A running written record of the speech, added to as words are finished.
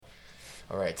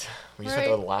All right. We just spent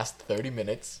the last 30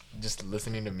 minutes just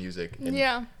listening to music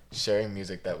and sharing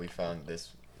music that we found this.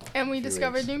 And we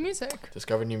discovered new music.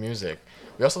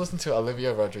 We also listened to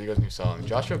Olivia Rodrigo's new song.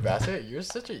 Joshua Bassett, you're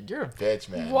a bitch,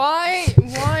 man. Why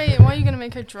are you gonna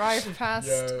make her drive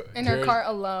past in her car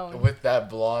alone? With that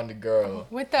blonde girl.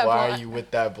 Why are you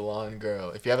with that blonde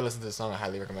girl? If you haven't listened to the song, I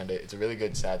highly recommend it. It's a really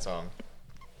good sad song.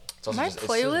 My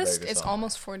playlist is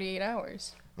almost 48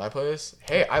 hours. My playlist?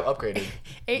 Hey, I've upgraded.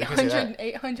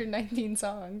 819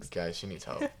 songs. Guys, she needs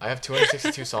help. I have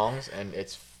 262 songs, and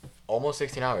it's almost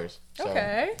 16 hours. So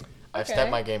okay. I've stepped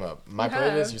my game up. My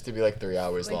playlist used to be like 3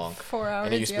 hours long. 4 hours.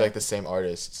 And it used to be like the same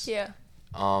artists. Yeah.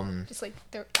 Just like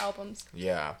their albums.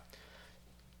 Yeah.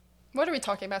 What are we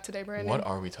talking about today, Brandon?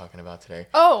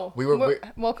 Oh,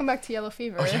 welcome back to Yellow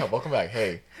Fever. Oh yeah, welcome back.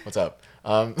 Hey, what's up?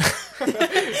 What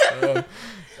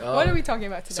are we talking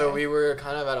about today? So we were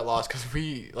kind of at a loss because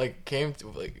we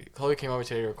Chloe came over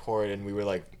today to record, and we were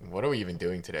like, what are we even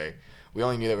doing today? We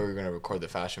only knew that we were going to record the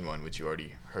fashion one, which you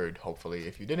already heard, hopefully.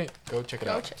 If you didn't, go check it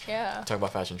out. Talk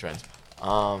about fashion trends.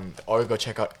 Or go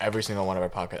check out every single one of our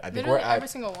podcasts. I think we're at every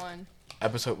single one.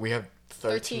 We have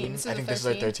 13. I think this is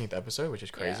our 13th episode, which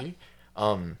is crazy.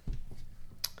 Yeah.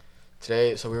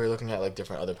 Today, so we were looking at like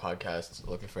different other podcasts,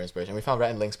 looking for inspiration. We found Rhett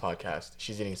and Link's podcast.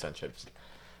 She's eating sun chips.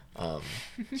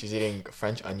 She's eating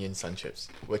French onion sun chips,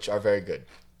 which are very good.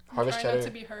 Harvest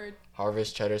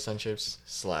cheddar sun chips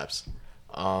slaps.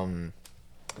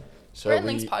 So Rhett and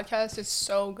Link's podcast is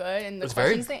so good, and the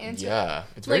questions they answer. Yeah,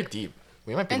 it's very deep.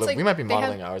 We might be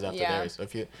modeling ours after theirs. So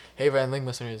Rhett and Link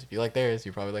listeners, if you like theirs,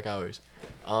 you probably like ours.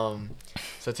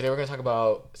 So today we're gonna talk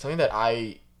about something that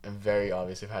I am very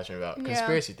obviously passionate about: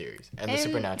 conspiracy theories and the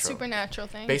supernatural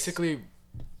things. Basically,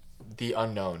 the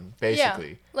unknown.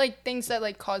 Basically, like things that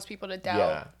like cause people to doubt.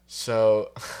 Yeah. So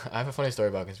I have a funny story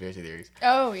about conspiracy theories.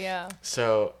 Oh yeah.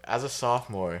 So as a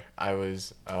sophomore, I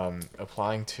was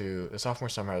applying to the sophomore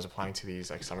summer. I was applying to these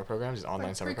like summer programs, these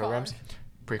online summer programs,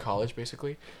 pre-college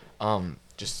basically.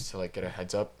 Just to like get a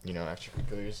heads up,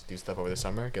 extracurriculars, do stuff over the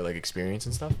summer, get like experience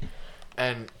and stuff.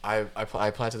 And I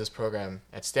applied to this program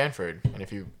at Stanford, and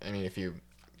if you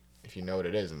know what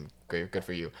it is, and great, good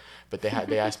for you. But they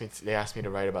asked me to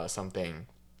write about something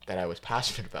that I was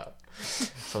passionate about,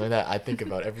 something that I think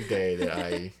about every day, that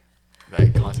I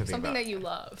constantly think about. Something that you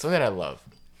love. Something that I love,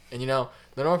 and the normal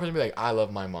person would be like, I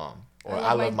love my mom. Or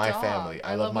I love my family.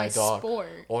 I love my dog.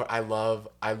 Sport. Or I love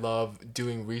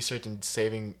doing research and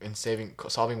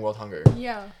solving world hunger.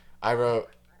 Yeah. I wrote,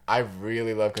 I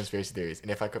really love conspiracy theories,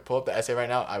 and if I could pull up the essay right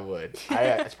now, I would.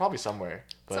 It's probably somewhere,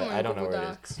 but I don't know where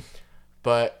it is.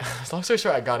 But long story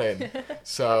short, I got in.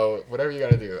 So whatever you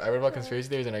gotta do, I wrote about conspiracy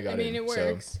theories and I got in. It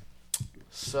works.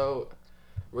 So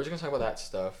we're just gonna talk about that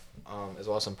stuff, as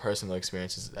well as some personal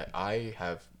experiences that I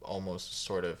have almost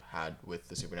sort of had with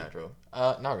the supernatural.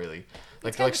 Not really.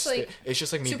 It's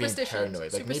just like me being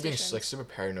paranoid. Like me being like super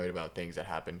paranoid about things that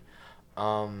happen.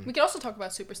 We could also talk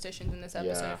about superstitions in this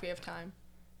episode if we have time.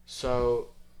 So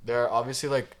there are obviously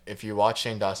like, if you watched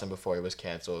Shane Dawson before he was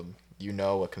canceled, you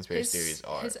know what conspiracy theories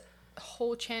are. His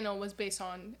whole channel was based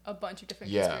on a bunch of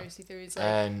different conspiracy theories. Like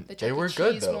and the Chuck they were E.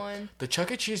 good Cheese though. One. The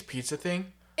Chuck E. Cheese pizza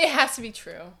thing. It has to be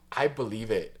true. I believe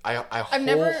it. I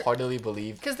wholeheartedly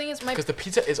believe. Because the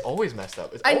pizza is always messed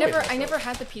up. I never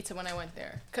had the pizza when I went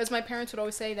there. Because my parents would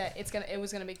always say that it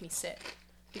was gonna make me sick,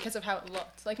 because of how it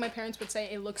looked. Like my parents would say,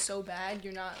 it looks so bad.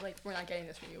 We're not getting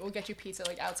this for you. We'll get you pizza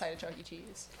like outside of Chuck E.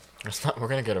 Cheese. We're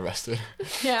gonna get arrested.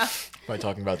 Yeah. By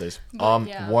talking about this.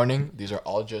 Warning: these are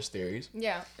all just theories.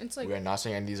 Yeah, it's like, we are not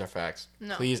saying any of these are facts.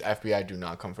 No. Please, FBI, do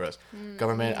not come for us.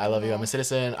 Government, I love you. I'm a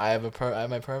citizen. I have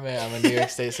my permit. I'm a New York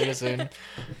State citizen.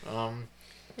 And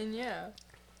yeah.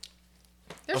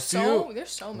 There's so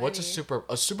many. What's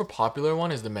a super popular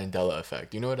one is the Mandela effect.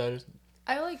 Do you know what that is?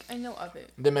 I know of it.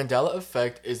 The Mandela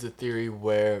effect is the theory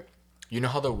where, you know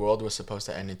how the world was supposed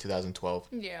to end in 2012?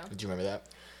 Yeah. Do you remember that?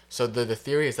 So the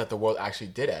theory is that the world actually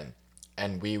did end,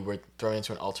 and we were thrown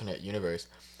into an alternate universe,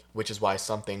 which is why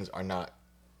some things are not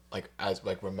as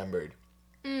remembered.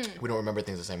 We don't remember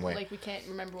things the same way. Like we can't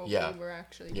remember what we were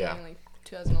actually doing in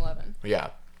 2011. Yeah.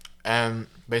 And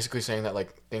basically saying that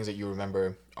things that you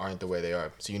remember aren't the way they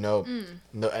are. So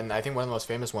and I think one of the most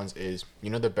famous ones is,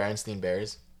 the Berenstain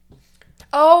Bears?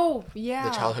 Oh, yeah.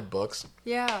 The childhood books.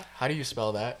 Yeah. How do you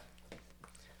spell that?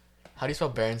 How do you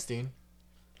spell Berenstain?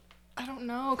 I don't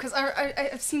know, because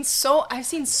I've seen so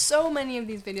many of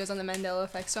these videos on the Mandela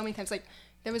effect so many times. Like,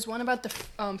 there was one about the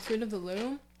Fruit of the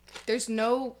Loom. There's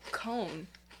no cone.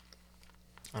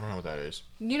 I don't know what that is.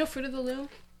 You know Fruit of the Loom?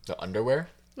 The underwear?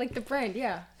 Like the brand,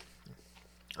 yeah.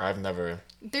 I've never.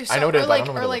 I know it, but I don't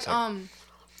know what it looks like.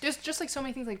 There's just so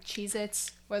many things like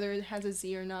Cheez-Its, whether it has a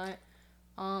Z or not.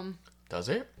 Does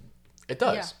it? It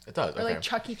does. Yeah. It does. Or Okay. like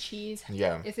Chuck E. Cheese.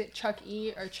 Yeah. Is it Chuck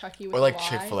E. or Chucky with Or like a Y?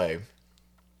 Chick-fil-A.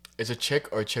 Is it chick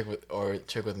or chick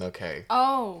with no K?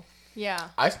 Oh, yeah.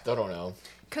 I still don't know.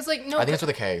 Cause like no, I think it's with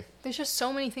a K. there's just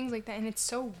so many things like that, and it's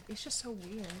just so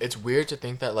weird. It's weird to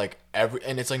think that like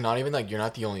and it's like not even like you're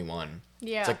not the only one.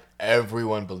 Yeah. It's like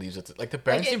everyone believes it. Like the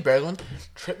Berenstain Bears one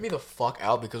tripped me the fuck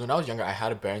out because when I was younger, I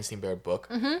had a Berenstain Bear book,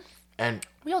 and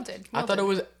We all did. I thought it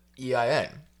was EIN,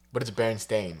 but it's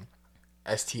Berenstain,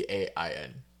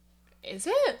 STAIN. Is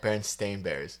it? Berenstain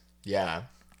Bears. Yeah.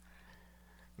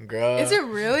 Girl. Is it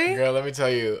really? Girl, let me tell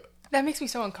you. That makes me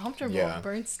so uncomfortable. Yeah.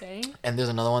 Bernstein. And there's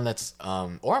another one that's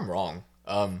or I'm wrong.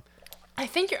 I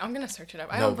think I'm gonna search it up.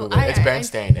 I No, don't. Google it. It's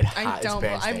Berenstain. I It's don't.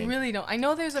 I Berenstain. really don't. I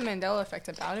know there's a Mandela effect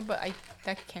about it, but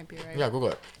that can't be right. Yeah, Google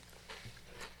it.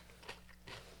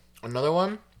 Another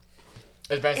one.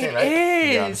 It's Berenstain, It right?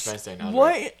 is. Yeah, it's Berenstain. I was What?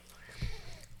 right.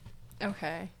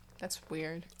 Okay, that's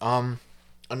weird.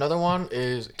 Another one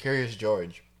is Curious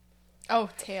George. Oh,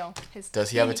 tail. Does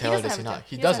he have a tail or doesn't does he have a not? tail.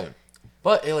 He doesn't. doesn't.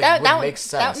 But it like That would one make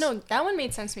sense. that one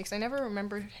made sense to me because I never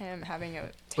remembered him having a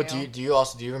tail. But do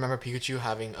you remember Pikachu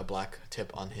having a black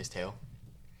tip on his tail?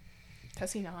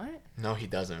 Does he not? No, he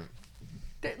doesn't.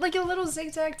 Like a little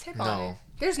zigzag tip on No. it.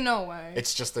 There's no way.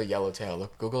 It's just a yellow tail.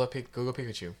 Look, Google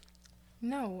Pikachu.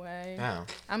 No way. Yeah.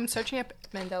 I'm searching up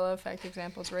Mandela effect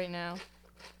examples right now.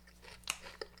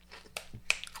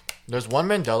 There's one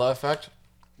Mandela effect.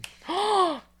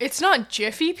 It's not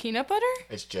Jiffy peanut butter?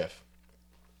 It's Jif.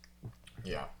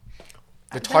 Yeah.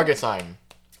 The target sign.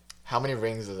 How many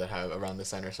rings does it have around the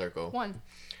center circle? 1.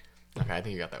 Okay, I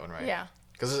think you got that one right. Yeah.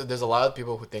 Because there's a lot of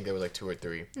people who think there was like 2 or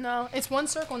 3. No, it's 1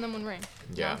 circle and then 1 ring.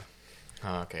 Yeah.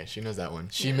 Oh, okay, she knows that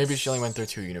one. Maybe she only went through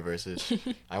 2 universes.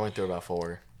 I went through about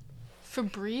 4.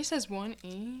 Febreze has 1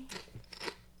 E.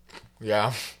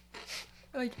 Yeah.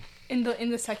 Like in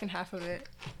the second half of it.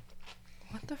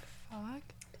 What the fuck?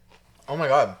 Oh my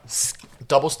god.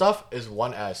 Double stuff is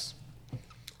 1 S.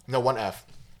 No, 1 F.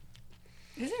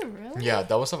 Is it really? Yeah,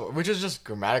 double stuff, which is just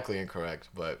grammatically incorrect,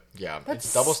 but yeah, That's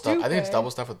it's double stuff. I think it's stupid.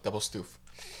 double stuff with double stoof.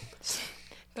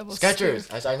 Double Skechers.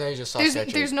 stick. I know you just saw There's,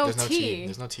 Skechers. there's no T.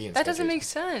 There's no T in That doesn't Skechers. make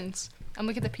sense. I'm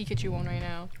looking at the Pikachu one right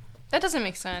now. That doesn't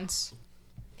make sense.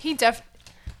 That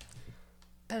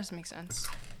doesn't make sense.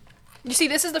 You see,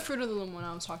 this is the Fruit of the Loom one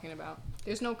I was talking about.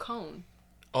 There's no cone.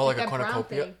 Oh, like a that brown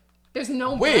cornucopia? thing. There's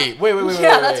no Wait.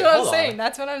 Yeah, that's what I'm hold on. saying.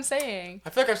 That's what I'm saying. I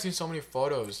feel like I've seen so many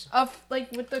photos. Of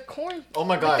like with the corn. Oh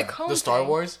my with god, cone the Star thing.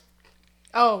 Wars?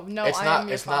 Oh no, It's I not am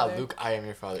your it's father. not Luke, I am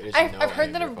your father. It is I've I heard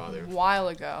am that your a father. while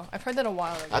ago. I've heard that a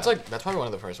while ago. That's probably one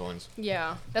of the first ones.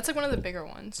 Yeah, that's like one of the bigger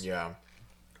ones. Yeah.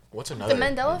 What's another? The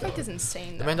Mandela effect is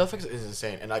insane. The Though. Mandela effect is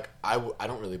insane, and like I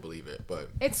don't really believe it, but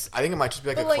It's I think it might just be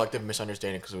like a But, like- collective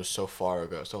misunderstanding because it was so far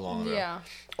ago, so long ago. yeah,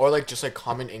 Or like just like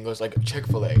common English, like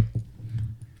Chick-fil-A.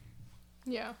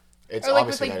 yeah. It's Or like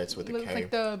obviously with, like, that it's with a K.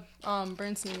 like the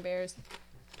Bernstein Bears.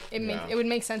 Yeah. It would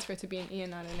make sense for it to be an E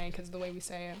and not an A because of the way we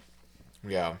say it.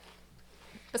 Yeah.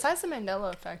 Besides the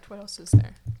Mandela effect, what else is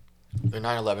there? The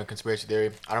 9/11 conspiracy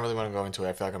theory. I don't really want to go into it.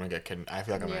 I feel like I'm gonna get kidnapped. I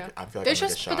feel like I'm Yeah. gonna There's get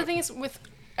just, shot. but the thing is, with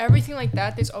everything like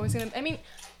that, there's always gonna. I mean,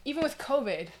 even with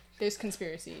COVID, there's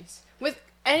conspiracies. With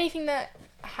anything that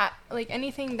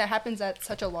anything that happens at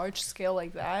such a large scale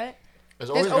like that, There's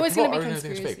always people gonna be always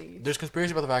think it's fake. conspiracies. There's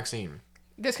conspiracy about the vaccine.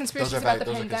 there's conspiracies are about fact- the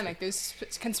those are pandemic. There's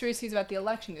conspiracies about the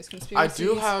election. There's I conspiracies.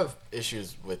 do have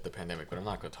issues with the pandemic, but I'm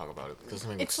not gonna talk about it because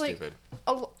something It's looks like-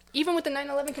 stupid. Even with the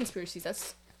 9/11 conspiracies,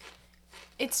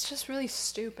 it's just really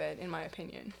stupid in my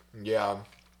opinion. Yeah.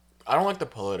 I don't like the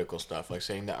political stuff, like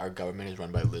saying that our government is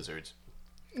run by lizards.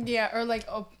 Yeah, or I don't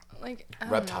know.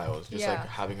 Reptiles. Just Yeah. like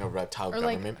having a reptile Or,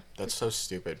 like, government. That's so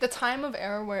stupid. The time of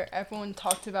era where everyone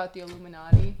talked about the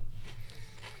Illuminati.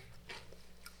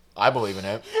 I believe in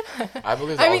it. I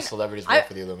believe that I all mean, celebrities I- work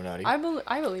for the Illuminati. I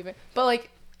believe it, but like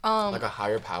like a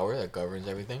higher power that governs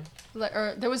everything.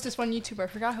 or there was this one YouTuber, I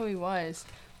forgot who he was.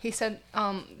 He said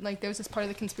like there was this part of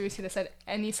the conspiracy that said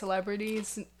any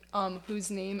celebrities whose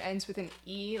name ends with an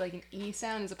E, like an E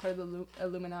sound, is a part of the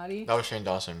Illuminati. That was Shane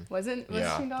Dawson. Was it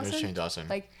Yeah, Shane Dawson? it was Shane Dawson.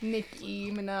 Like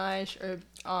Nicki Minaj or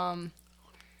Kim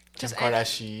just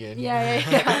Kardashian.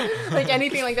 yeah. Like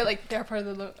anything like that, like they're part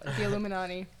of the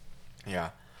Illuminati. Yeah.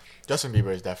 Justin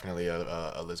Bieber is definitely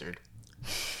a lizard.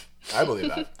 I believe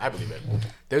that. I believe it.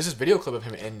 There's this video clip of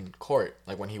him in court,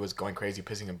 like when he was going crazy,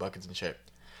 pissing in buckets and shit.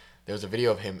 There was a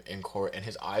video of him in court, and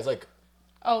his eyes like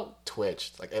Oh,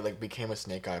 twitched, like it like became a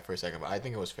snake eye for a second, but I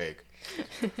think it was fake.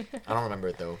 I don't remember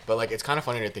it though. But like it's kind of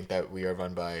funny to think that we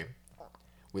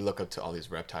look up to all these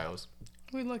reptiles.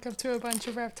 we look up to a bunch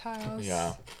of reptiles.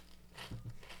 Yeah.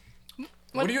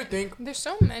 What do you think? There's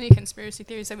so many conspiracy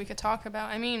theories that we could talk about.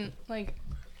 I mean, like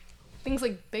things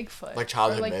like Bigfoot, Like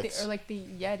childhood or like myths? or like the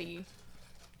Yeti.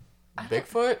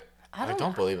 Bigfoot? I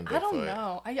don't believe in Bigfoot. I don't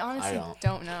know. I honestly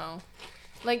don't know.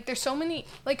 Like, there's so many,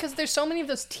 like, because there's so many of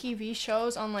those TV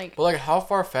shows on, like... But, like, how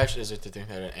far-fetched is it to think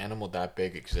that an animal that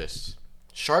big exists?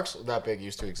 Sharks that big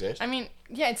used to exist? I mean,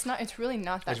 yeah, it's really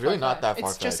not that It's really not that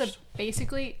It's just far-fetched.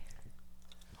 basically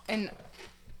an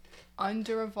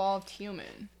under-evolved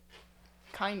human.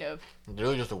 Kind of.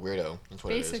 Literally just a weirdo. That's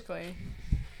what it is. Basically.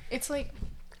 It's like...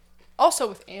 Also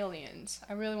with aliens.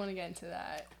 I really want to get into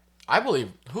that. I believe...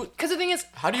 Who? Because the thing is...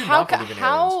 How do you not believe in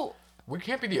aliens? We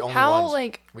can't be the only ones.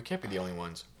 Like... We can't be the only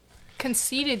ones.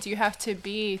 Conceited you have to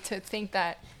be to think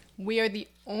that we are the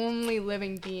only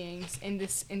living beings in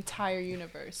this entire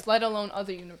universe, let alone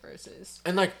other universes.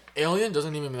 And, like, alien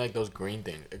doesn't even mean, like, those green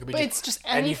things. It could be But it's just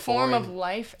any form foreign... of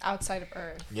life outside of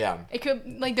Earth. Yeah. It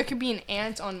could, like, there could be an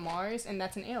ant on Mars, and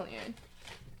that's an alien.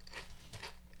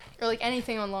 Or, like,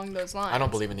 anything along those lines. I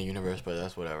don't believe in the universe, but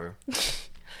that's whatever.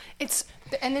 It's...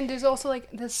 And then there's also,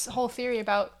 like, this whole theory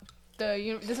about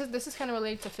the... This is kind of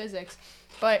related to physics,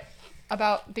 but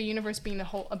about the universe being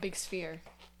a big sphere.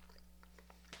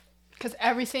 Because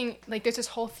everything... Like, there's this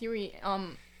whole theory...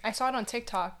 I saw it on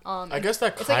TikTok. I guess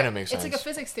that kind of makes sense. It's like a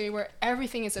physics theory where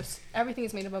everything is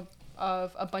made up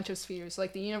of a bunch of spheres.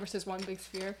 Like, the universe is one big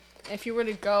sphere. And if you were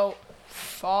to go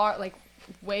far, like,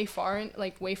 way far into the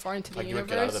universe... Like, you would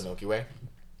get out of the Milky Way?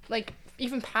 Like,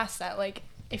 even past that, like,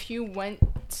 if you went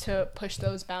to push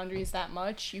those boundaries that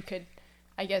much, you could,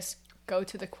 I guess, go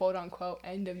to the quote-unquote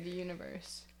end of the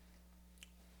universe.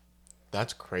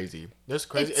 That's crazy. That's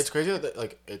crazy. It's crazy that,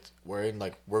 like,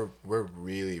 we're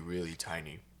really, really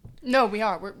tiny. No, we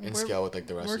are. We're scale with, like,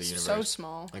 the rest of the universe. We're so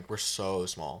small. Like, we're so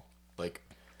small. Like,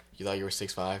 you thought you were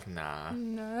 6'5"? Nah.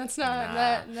 No, that's not.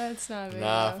 Nah. That's not.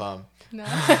 Nah, fam. No.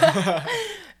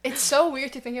 It's so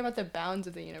weird to think about the bounds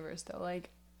of the universe, though. Like,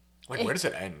 where does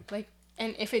it end? Like,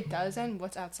 and if it does end,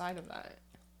 what's outside of that?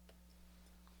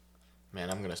 Man,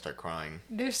 I'm gonna start crying.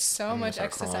 There's so much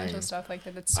existential stuff like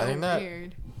that. That's so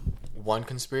weird. One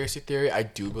conspiracy theory I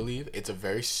do believe, it's a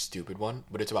very stupid one,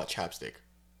 but it's about chapstick.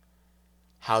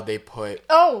 How they put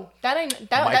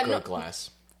microglass.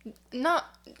 That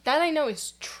I know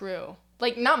is true.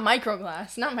 Like, not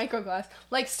microglass.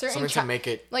 Like, certain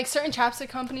certain chapstick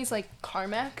companies, like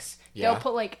Carmex, they'll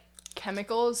put, like,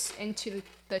 chemicals into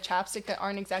the chapstick that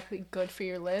aren't exactly good for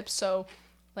your lips, so,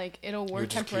 like, it'll work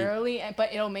temporarily,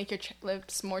 but it'll make your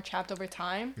lips more chapped over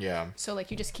time. Yeah. So, like,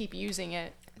 you just keep using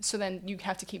it, so then you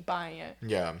have to keep buying it.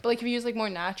 Yeah. But, like, if you use, like, more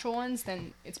natural ones,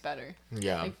 then it's better.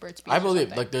 Yeah. Like Burt's Bees I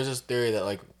believe, like, there's this theory that,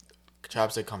 like,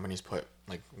 chapstick companies put,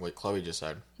 like, what Chloe just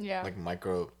said. Yeah. Like,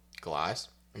 microglass.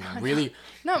 Really...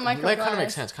 Not microglass. That kind of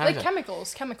makes sense.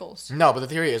 Chemicals. No, but the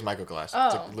theory is microglass. Oh.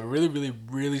 It's, like, really, really,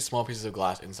 really small pieces of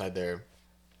glass inside their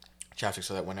chapstick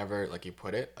so that whenever, like, you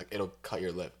put it, like, it'll cut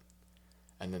your lip.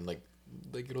 And then, like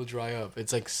it'll dry up.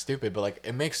 It's, like, stupid, but, like,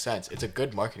 it makes sense. It's a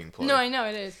good marketing ploy. No, I know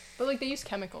it is. But, like, they use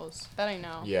chemicals. That I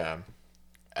know. Yeah.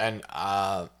 And,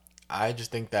 I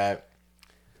just think that,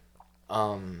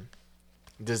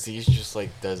 disease just, like,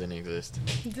 doesn't exist.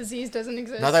 Disease doesn't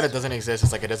exist? Not that it doesn't exist,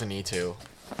 it's like it doesn't need to.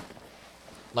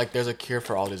 Like, there's a cure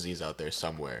for all disease out there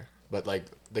somewhere. But, like,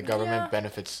 the government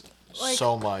benefits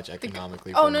so much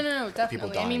economically from definitely. people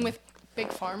dying. I mean, with Big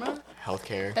Pharma.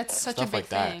 Healthcare. That's such a big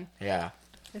thing. Yeah.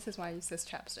 This is why I use this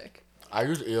chapstick. I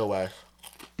use EOS.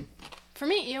 For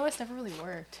me, EOS never really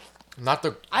worked. Not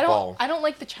the ball. I don't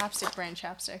like the chapstick brand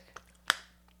chapstick.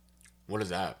 What is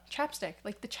that? Chapstick.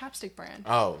 Like the chapstick brand.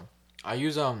 Oh. I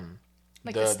use,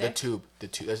 like the tube.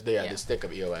 The stick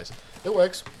of EOS. It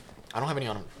works. I don't have any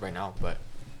on right now, but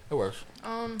it works.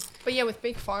 But yeah, with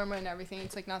Big Pharma and everything,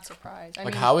 it's like not surprised. I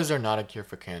mean, how is there not a cure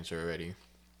for cancer already?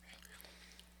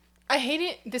 I hate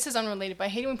it. This is unrelated, but I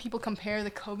hate it when people compare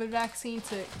the COVID vaccine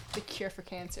to the cure for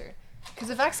cancer. Because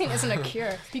the vaccine isn't a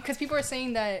cure. Because people are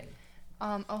saying that,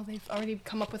 they've already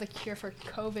come up with a cure for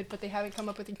COVID, but they haven't come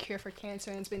up with a cure for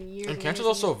cancer, and it's been years. And cancer is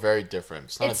also very different.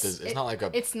 It's not like a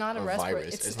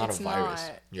virus. It's not a virus.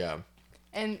 Yeah.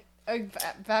 And a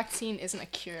vaccine isn't a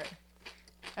cure.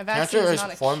 A vaccine cancer is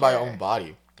formed by your own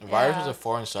body. A virus is a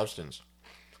foreign substance.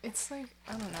 It's like,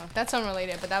 I don't know. That's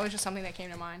unrelated, but that was just something that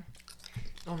came to mind.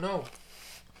 Oh no!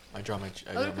 I dropped my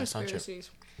sunchip.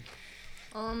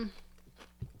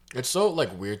 It's so,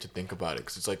 like, weird to think about it,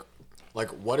 because it's like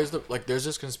what is the, like, there's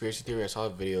this conspiracy theory. I saw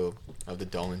a video of the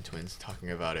Dolan twins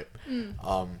talking about it.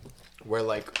 Where,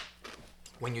 like,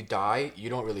 when you die,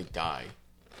 you don't really die.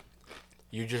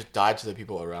 You just die to the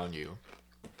people around you.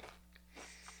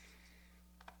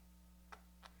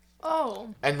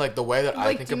 Oh. And, like, the way that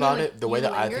I think about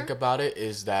it,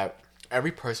 is that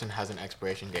every person has an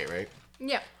expiration date, right?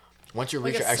 Yeah. Once you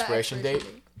Like reach a your set expiration date,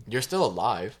 expiration date. you're still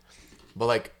alive, but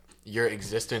like your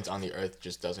existence on the earth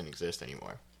just doesn't exist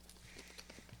anymore.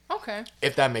 Okay.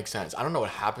 If that makes sense. I don't know what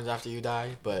happens after you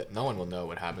die, but no one will know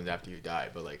what happens after you die.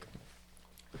 But like,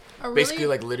 basically,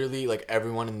 like literally, like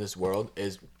everyone in this world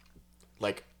is,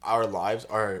 like, our lives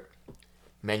are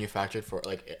manufactured for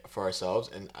ourselves,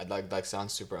 and I'd like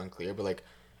sounds super unclear, but like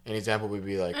an example would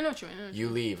be like, I know what you mean. you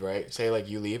leave, right? Say like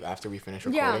you leave after we finish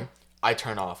recording. Yeah. I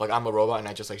turn off. Like I'm a robot and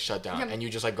I just like shut down, Yeah. and you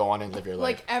just like go on and live your life.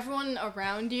 Like everyone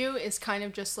around you is kind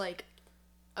of just like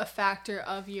a factor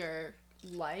of your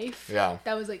life. Yeah.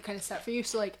 That was like kind of set for you.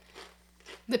 So like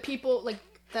the people like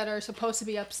that are supposed to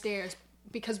be upstairs,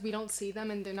 because we don't see them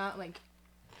and they're not like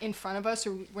in front of us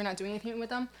or we're not doing anything with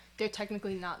them, they're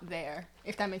technically not there,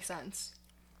 if that makes sense.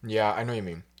 Yeah, I know what you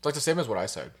mean. It's like the same as what I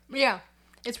said. Yeah.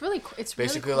 It's really it's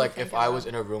Basically, really cool like to if think I about. was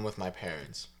in a room with my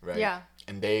parents, right? Yeah.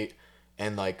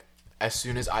 And like as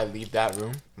soon as I leave that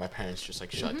room, my parents just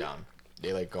like shut down.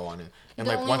 They like go on and The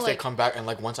like only, once they like- come back and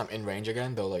like once I'm in range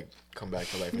again, they'll like come back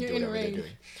to life and You're do in whatever they're range.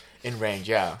 doing. In range,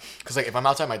 yeah. Because like if I'm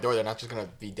outside my door, they're not just gonna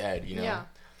be dead, you know? Yeah.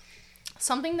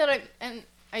 Something that an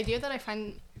idea that I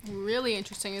find really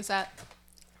interesting is that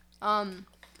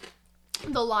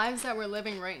the lives that we're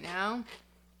living right now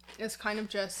is kind of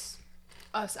just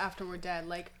us after we're dead.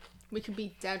 Like we could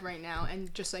be dead right now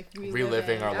and just like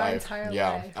Reliving our life. entire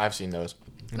Yeah, life. I've seen those.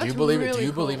 Do That's you believe really do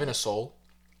you cool. believe in a soul?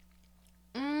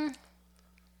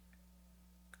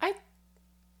 I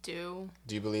do.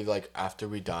 Do you believe like after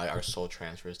we die our soul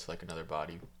transfers to like another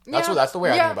body? Yeah, That's the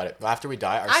way I yeah. think about it. After we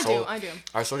die, I do.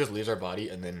 our soul just leaves our body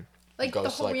and then Like goes the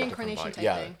to, whole like, a different reincarnation body. type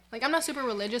Yeah. thing. Like I'm not super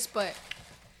religious, but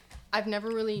I've never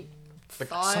really Like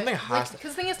thought something has to.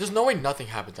 because the thing is There's no way nothing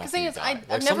happens The after thing you is, die.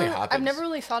 Like I've something never, happens. I've never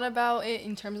really thought about it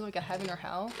in terms of like a heaven or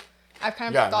hell. I've kind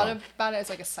of Yeah, thought no. about it as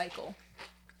like a cycle,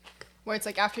 where it's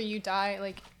like after you die,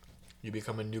 like You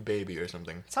become a new baby or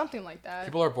something. something like that.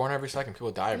 People are born every second.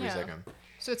 People die every Yeah. second.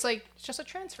 So it's like it's just a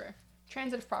transfer,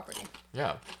 transitive property.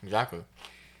 Yeah, exactly.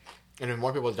 And if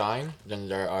more people dying than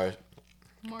there are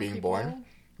More being people- born,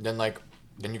 then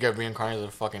you get reincarnated as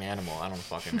a fucking animal. I don't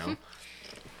fucking know.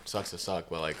 Sucks to suck,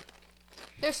 but like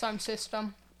There's some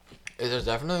system. there's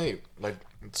definitely like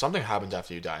something happens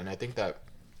after you die, and I think that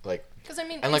like Because I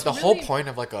mean, and like it's the whole really- point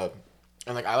of like a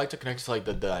and like I like to connect to like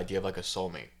the idea of like a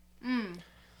soulmate.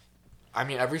 I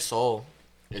mean, every soul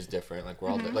is different. Like we're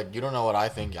all like you don't know what I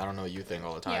think. I don't know what you think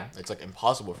all the time. Yeah. It's like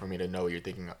impossible for me to know what you're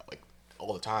thinking like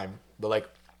all the time. But like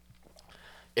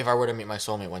if I were to meet my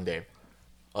soulmate one day,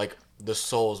 like the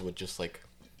souls would just like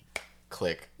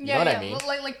click. You know what I mean?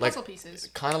 Like puzzle pieces.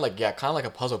 Kind of like a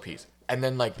puzzle piece. And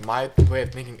then like my way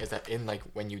of thinking is that in like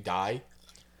when you die,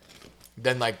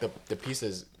 then like the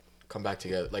pieces come back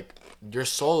together. Like your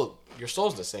soul's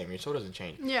the same. Your soul doesn't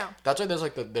change. Yeah. That's why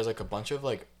there's a bunch of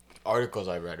like articles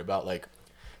I read about like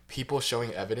people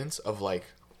showing evidence of like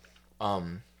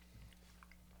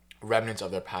remnants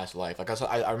of their past life. Like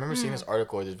I remember seeing this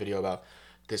article or this video about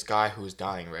this guy who was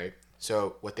dying, right?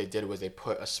 So what they did was they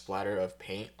put a splatter of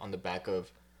paint on the back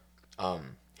of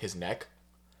his neck,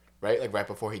 right? Like right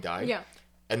before he died. Yeah.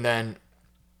 And then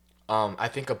I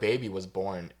think a baby was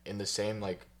born in the same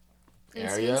like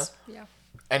area. Instance. Yeah.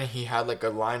 And he had like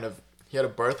he had a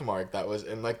birthmark that was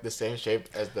in like the same shape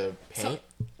as the paint.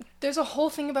 There's a whole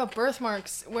thing about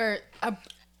birthmarks where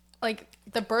like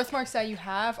the birthmarks that you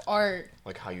have are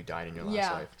Like how you died in your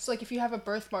last life. So like if you have a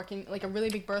birthmark in like a really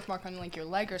big birthmark on like your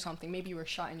leg or something, maybe you were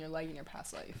shot in your leg in your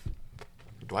past life.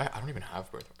 I don't even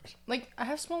have birthmarks. Like I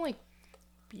have small like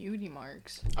beauty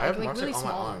marks. I have like, marks really like, on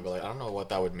my small arm, ones. but like I don't know what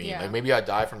that would mean. Yeah. Like maybe I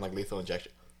died from like lethal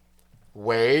injection.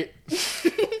 Wait.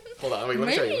 Hold on, wait, let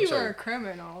me show you. Maybe Let me you show were you. a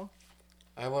criminal.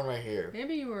 I have one right here.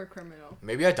 Maybe you were a criminal.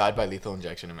 Maybe I died by lethal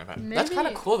injection in my past. That's Maybe. kind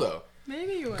of cool though.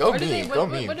 Maybe you were. Go what do me, they, go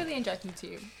what, me. What do they inject into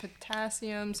you?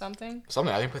 Potassium something?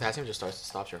 Something. I think potassium just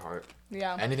stops your heart.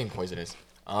 Yeah. Anything poisonous.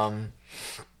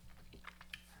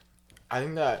 I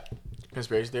think that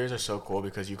conspiracy theories are so cool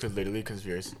because you could literally you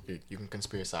can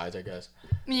conspiracize, I guess. I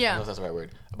don't know Yeah. if that's the right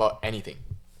word. About anything.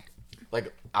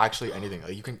 Like actually anything.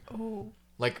 Like you can Oh,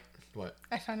 like what?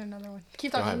 I found another one.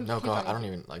 Keep Go talking. ahead. No, keep go ahead. talking. I don't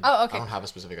even like Oh, okay. I don't have a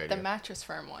specific The idea. mattress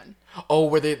firm one. Oh,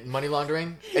 were they money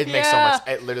laundering? It makes so Yeah. much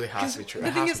it literally has to be true. The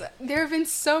It thing has is, to there have been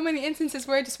so many instances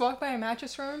where I just walk by a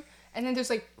mattress firm, and then there's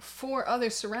like 4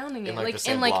 others surrounding In, it, like, like the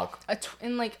same in like block.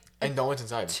 in like and no one's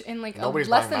inside. in like Nobody's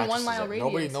less buying than 1 mattresses mile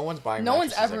like- radius. No one's buying No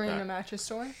one's mattresses ever like in that. a mattress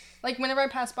store. Like whenever I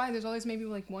pass by, there's always maybe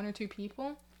like 1 or 2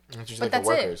 people. It's just But like that's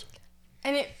the it. workers.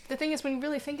 And the thing is, when you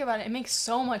really think about it, it makes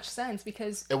so much sense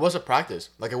because It was a practice.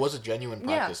 Like it was a genuine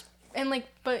practice. and like,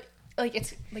 but like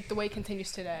it's like the way it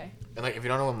continues today. And like if you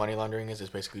don't know what money laundering is, it's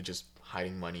basically just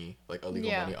hiding money, like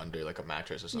illegal money under like a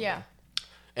mattress or something. Yeah.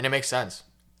 And it makes sense.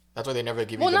 That's why they never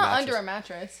give you well, the not mattress. under a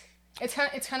mattress.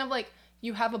 It's kind of like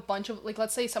you have a bunch of like,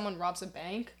 let's say someone robs a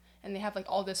bank and they have like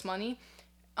all this money,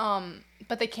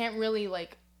 but they can't really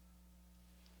like.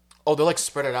 Oh, they'll like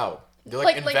spread it out. They'll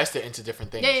like invest it into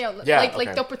different things. Yeah.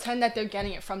 Like they'll pretend that they're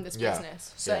getting it from this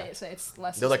business, so it's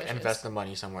less. They'll like invest the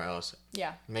money somewhere else.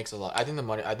 Yeah. Makes a lot. I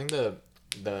think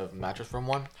the Mattress Firm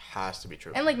one has to be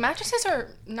true. And like mattresses are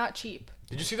not cheap.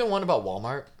 Did you see the one about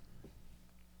Walmart?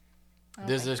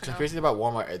 There's this conspiracy about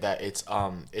Walmart that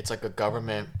it's like a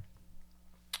government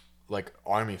like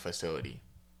army facility.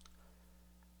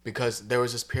 Because there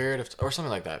was this period of or something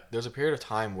like that. There was a period of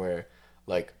time where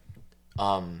like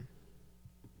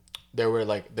there were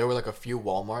like a few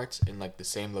Walmarts in like the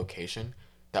same location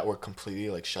that were completely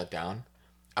like shut down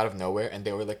out of nowhere, and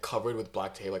they were like covered with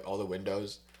black tape, like all the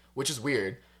windows, which is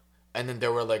weird. And then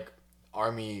there were like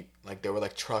army, like there were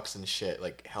like trucks and shit,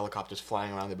 like helicopters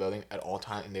flying around the building at all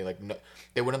times, and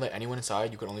they wouldn't let anyone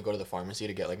inside. You could only go to the pharmacy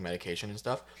to get like medication and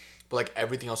stuff, but like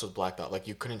everything else was blacked out. Like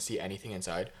you couldn't see anything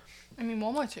inside. I mean,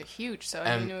 Walmarts are huge, so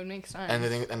I mean it would make sense. And the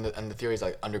thing, and the theory is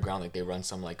like underground, like they run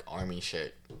some like army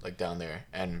shit like down there.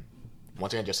 And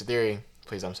once again, just a theory.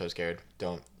 Please, I'm so scared.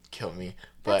 Don't kill me.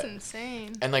 But that's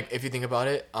insane. And like if you think about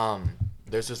it,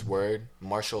 there's this word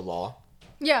martial law.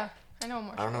 Yeah, I know what martial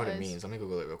law is. I don't know what it means. Let me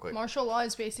Google it real quick. Martial law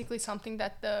is basically something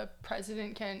that the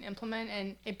president can implement,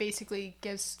 and it basically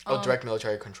gives direct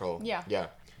military control. Yeah. Yeah.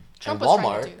 Trump and was Walmart,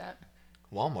 trying to do that.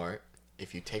 Walmart,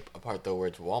 if you take apart the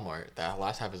words Walmart, that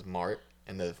last half is mart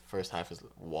and the first half is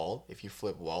wall. If you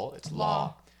flip wall, it's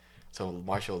law. So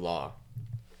martial law.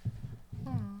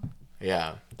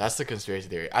 Yeah, that's the conspiracy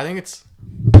theory. I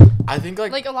think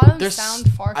like a lot of them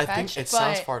sound far-fetched. I think it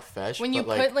sounds far-fetched. When you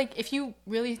but put like if you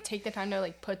really take the time to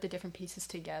like put the different pieces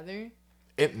together,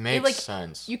 it makes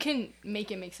sense. You can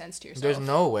make it make sense to yourself. There's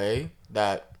no way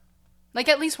that like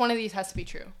at least one of these has to be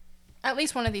true. At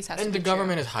least one of these has to be true. And the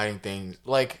government is hiding things.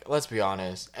 Like, let's be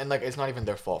honest. And, like, it's not even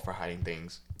their fault for hiding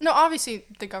things. No, obviously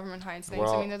the government hides things.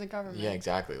 I mean, they're the government. Yeah,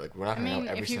 exactly. Like, we're not going to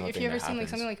know every single thing that happens. If you ever seen, like,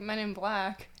 something like Men in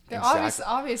Black,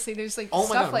 obviously there's, like, stuff like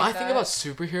that. Oh, my God. When I think about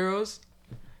superheroes,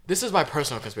 this is my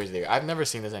personal conspiracy theory. I've never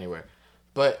seen this anywhere.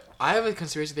 But I have a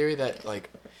conspiracy theory that,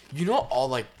 like, you know all,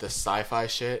 like, the sci-fi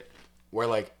shit where,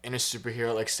 like, in a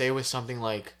superhero, like, say with something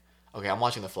like... Okay, I'm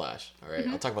watching The Flash, all right?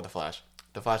 I'll talk about The Flash.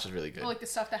 The Flash is really good. Well, like the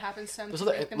stuff that happens to them.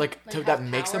 That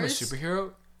makes them a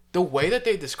superhero. The way that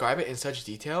they describe it in such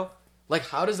detail, like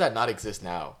how does that not exist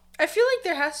now? I feel like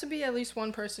there has to be at least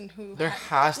one person who. There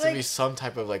has to be some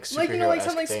type of like superhero. Like like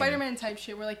some like Spider-Man type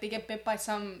shit where like they get bit by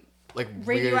some like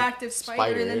radioactive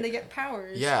spider and then they get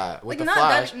powers. Yeah, with like, the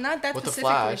Flash. Not that with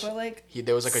specifically, the Flash, but like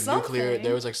there was like a nuclear.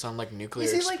 There was like some like nuclear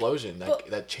explosion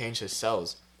that changed his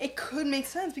cells. It could make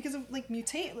sense because of like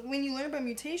when you learn about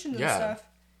mutations and stuff.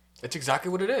 It's exactly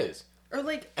what it is. Or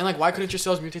like, and like, why couldn't your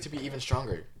cells mutate to be even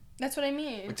stronger? That's what I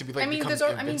mean. Like, to be like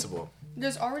become invincible.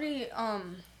 There's already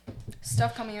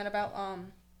stuff coming out about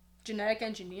genetic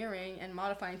engineering and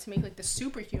modifying to make like the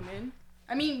superhuman.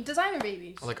 I mean, designer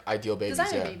babies. Like ideal babies.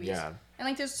 Yeah. And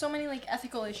like, there's so many like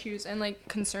ethical issues and like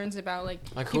concerns about like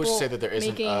who's to say that there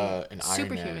isn't an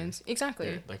superhumans? Iron Man? Exactly.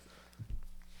 Yeah, like.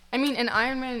 I mean, an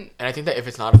Iron Man. And I think that if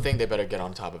it's not a thing, they better get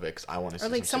on top of it because I want to see. Or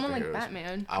like someone like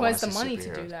Batman who has the money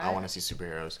to do that. I want to see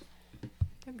superheroes.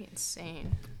 That'd be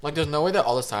insane. Like, there's no way that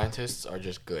all the scientists are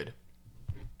just good.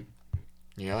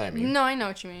 You know what I mean? No, I know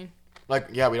what you mean. Like,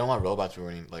 yeah, we don't want robots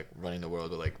running the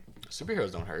world, but like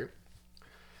superheroes don't hurt,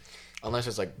 unless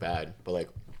it's like bad. But like,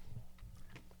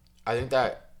 I think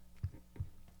that.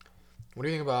 What do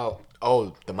you think about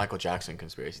the Michael Jackson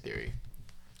conspiracy theory?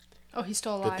 Oh, he's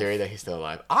still alive. The theory that he's still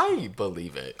alive. I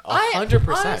believe it. 100%.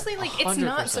 Honestly, like, 100%. It's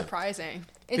not surprising.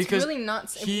 It's because really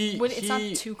not. It's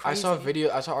not too crazy.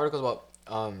 I saw articles about.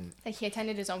 Like he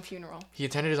attended his own funeral. He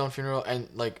attended his own funeral, and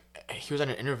like he was at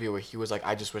an interview where he was like,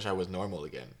 "I just wish I was normal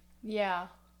again." Yeah.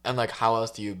 And like, how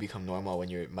else do you become normal when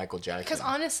you're Michael Jackson? Because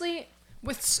honestly,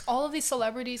 with all of these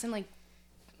celebrities and like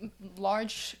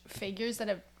large figures that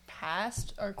have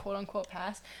passed or quote unquote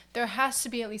passed, there has to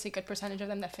be at least a good percentage of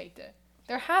them that faked it.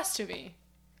 There has to be.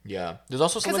 Yeah. There's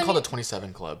also something called the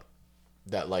 27 Club,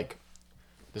 that like,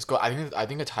 I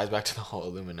think it ties back to the whole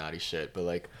Illuminati shit, but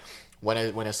like. When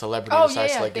a celebrity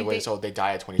decides to like get away, so they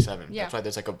die at 27. Yeah. That's why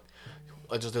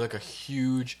there's like a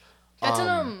huge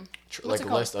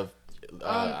list of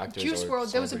actors. Juice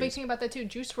WRLD. There was a big thing about that too.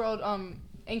 Juice WRLD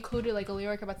included like a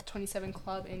lyric about the 27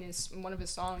 Club in one of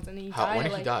his songs, and then he died. When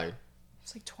did he die?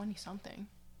 It's like 20 something.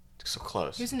 So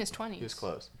close. He was in his 20s. He was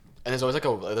close. And there's always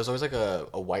like a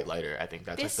white lighter. I think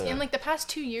that's in like the past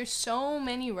 2 years, so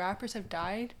many rappers have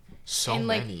died. So in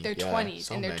like many. their Yeah, 20s,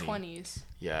 so in their many. 20s.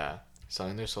 Yeah,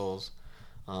 selling their souls.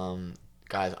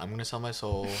 Guys, I'm gonna sell my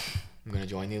soul. I'm gonna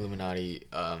join the Illuminati.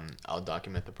 I'll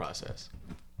document the process.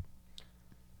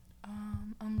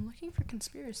 I'm looking for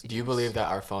conspiracies. Do you believe that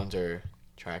our phones are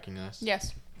tracking us?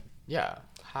 Yes. Yeah.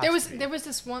 There was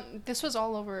this one. This was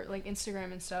all over like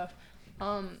Instagram and stuff.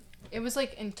 It was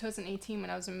like in 2018 when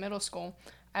I was in middle school.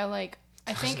 I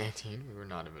think 2018. We were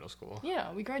not in middle school.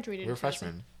 yeah, we graduated. We were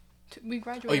freshmen. We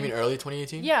graduated. Oh, you mean early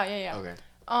 2018? Yeah. Okay.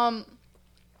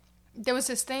 There was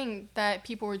this thing that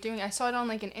people were doing. I saw it on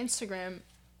like an Instagram,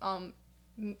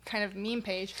 kind of meme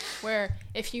page where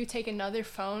if you take another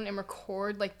phone and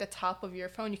record like the top of your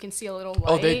phone, you can see a little light.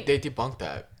 Oh, they debunked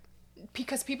that.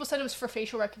 Because people said it was for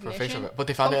facial recognition. But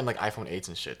they found it in like iPhone 8s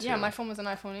and shit too. Yeah, my phone was an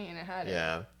iPhone 8 and it had it.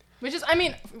 Yeah. Which is, I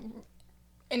mean,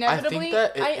 inevitably. I think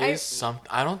that it is some.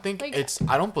 I don't think like, it's.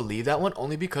 I don't believe that one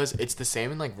only because it's the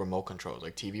same in like remote controls,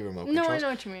 like TV remote controls. No, I know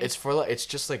what you mean. It's for like. It's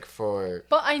just like for.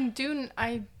 But I do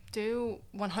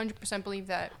 100% believe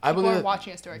that I people believe are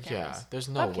watching us through our cameras. Yeah, there's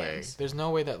no way. Webcams. There's no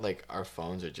way that like our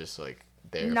phones are just like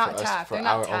there Not for tapped. us for They're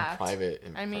not our tapped. own private.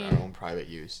 I mean, for our own private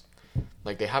use.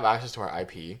 Like they have access to our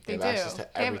IP. They have do. access to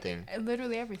They have everything.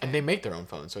 literally everything. And they make their own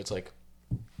phones, so it's like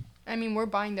I mean, we're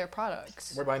buying their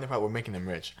products. we're buying their product. We're making them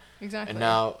rich. Exactly. And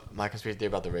now my conspiracy theory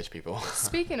about the rich people.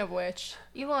 Speaking of which,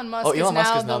 Elon Musk, is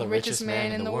now the richest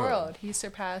man in the world. He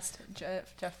surpassed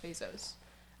Jeff Bezos.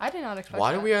 I did not expect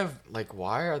Why that. do we have like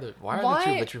why are the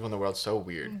two rich people in the world so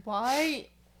weird? Why?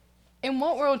 In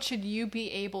what world should you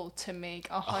be able to make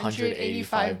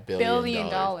 $185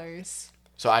 billion?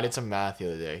 So I did some math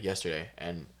yesterday,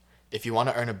 and if you want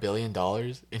to earn $1 billion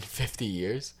in 50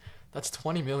 years, that's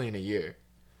 20 million a year.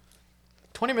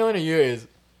 20 million a year is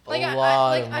a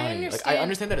lot of money. I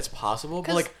understand that it's possible,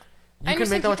 but like you can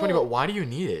make that much money, but why do you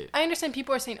need it? I understand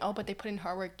people are saying, "Oh, but they put in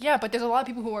hard work." Yeah, but there's a lot of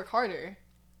people who work harder.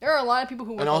 There are a lot of people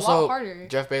who work a lot harder.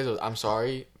 Jeff Bezos, I'm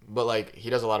sorry, but like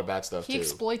he does a lot of bad stuff too. He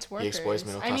exploits workers. He exploits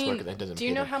middle class workers and doesn't. Do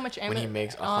you know how much when he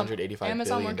makes $185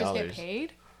 Amazon billion workers get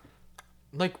paid?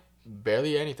 Like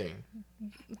barely anything.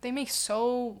 They make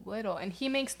so little, and he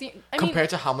makes compared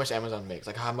to how much Amazon makes.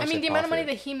 Like how much. I mean, the amount of money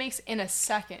that he makes in a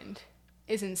second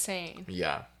is insane.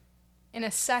 Yeah. In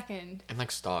a second. And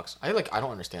like stocks, I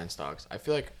don't understand stocks. I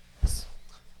feel like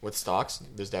with stocks,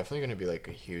 there's definitely going to be like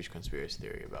a huge conspiracy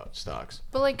theory about stocks.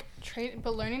 But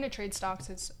learning to trade stocks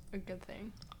is a good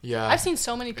thing. Yeah. I've seen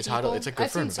so many people. It's like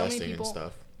good for investing and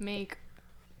stuff. Make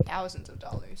thousands of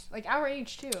dollars, like our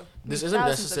age too. This isn't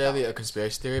necessarily a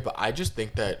conspiracy theory, but I just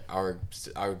think that our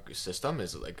system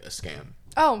is like a scam.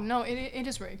 Oh no, it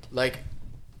is rigged. Like.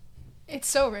 It's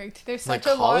so rigged. There's such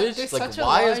like a college. There's like such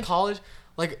why a large... is college?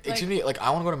 Like excuse me. Like I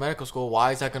want to go to medical school.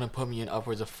 Why is that gonna put me in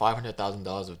upwards of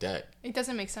 $500,000 of debt? It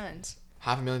doesn't make sense.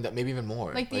 $500,000, maybe even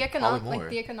more. Like the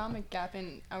economic gap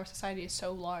in our society is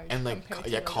so large. And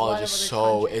college is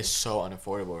so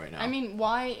unaffordable right now. I mean,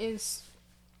 why is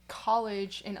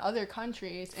college in other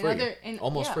countries free.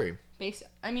 Almost free?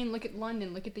 I mean, look at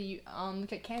London. Look at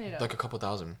Canada. Like a couple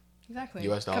thousand.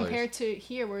 Exactly. US dollars. Compared to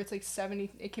here, where it's like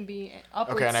 70, it can be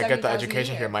upwards. Okay, and I get the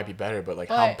education here might be better, but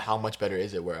how much better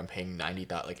is it? Where I'm paying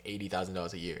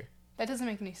 $80,000 a year. That doesn't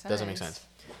make any sense. Doesn't make sense.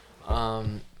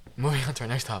 Moving on to our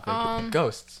next topic,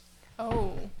 ghosts.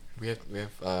 Oh. We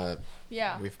have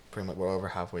yeah. We're over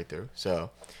halfway through, so.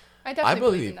 I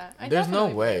believe in that. There's no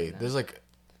way. There's like,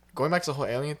 going back to the whole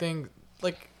alien thing,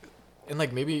 like, and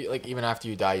like maybe like even after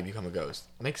you die you become a ghost.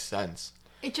 Makes sense.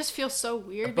 It just feels so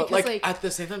weird but because like at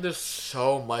the same time there's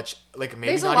so much like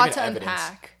maybe there's not a lot even to evidence.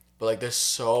 Unpack. But like there's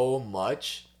so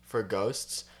much for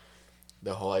ghosts.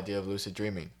 The whole idea of lucid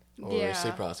dreaming or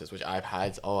sleep paralysis, which I've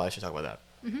had. Oh, I should talk about that.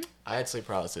 Mm-hmm. I had sleep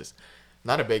paralysis.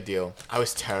 Not a big deal. I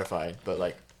was terrified, but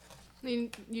like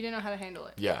you didn't know how to handle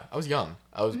it. Yeah, I was young.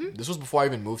 This was before I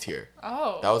even moved here.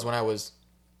 Oh. That was when I was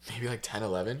maybe like 10,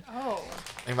 11. Oh.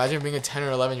 Imagine being a 10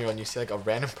 or 11-year-old and you see like a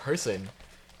random person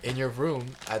in your room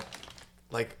at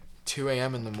like 2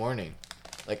 a.m. in the morning.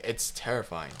 Like, it's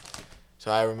terrifying.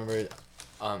 So I remember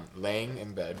laying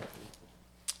in bed.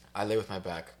 I lay with my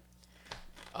back.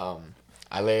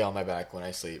 I lay on my back when I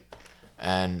sleep.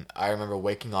 And I remember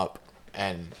waking up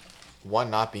and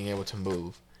not being able to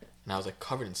move. And I was like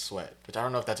covered in sweat, which I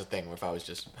don't know if that's a thing or if I was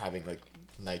just having like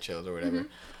night chills or whatever.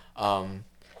 Mm-hmm.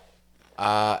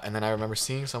 And then I remember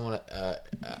seeing someone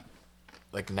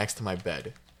like next to my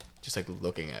bed, just like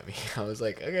looking at me. I was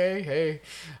like, okay, hey. I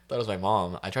thought it was my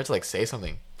mom. I tried to like say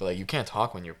something, but like you can't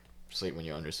talk when you're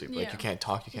undersleep. Yeah. Like you can't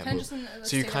talk, you can't move.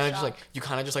 So you kind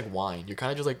of just like whine. You're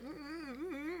kind of just like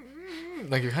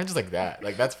you're kind of just like that.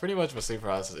 Like that's pretty much what sleep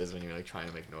paralysis is when you're like trying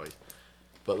to make noise.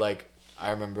 But like I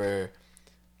remember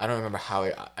I don't remember how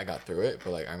I got through it,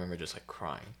 but like I remember just like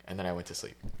crying, and then I went to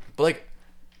sleep. But like,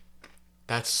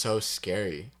 that's so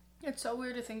scary. It's so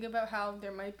weird to think about how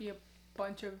there might be a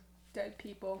bunch of dead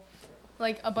people,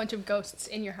 like a bunch of ghosts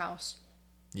in your house,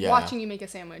 watching you make a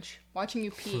sandwich, watching you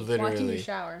pee, watching you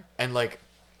shower, and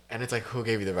it's like, who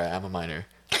gave you the right? I'm a minor,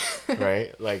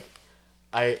 right? Like,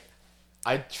 I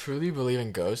truly believe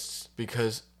in ghosts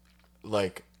because,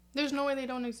 like, there's no way they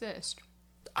don't exist.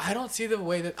 I don't see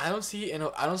I don't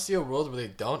see a world where they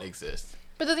don't exist.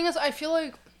 But the thing is, I feel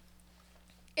like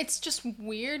it's just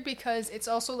weird because it's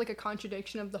also like a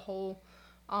contradiction of the whole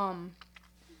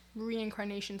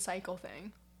reincarnation cycle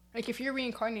thing. Like, if you're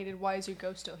reincarnated, why is your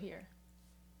ghost still here?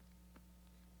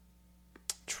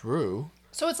 True.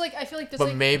 So it's like, I feel like there's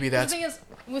but maybe that's... The thing is,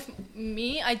 with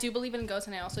me, I do believe in ghosts,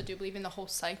 and I also do believe in the whole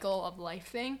cycle of life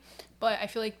thing, but I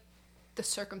feel like the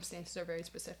circumstances are very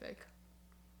specific.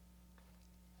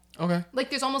 Okay. Like,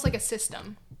 there's almost like a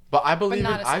system. But I believe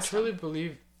I truly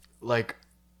believe, like...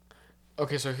 I'll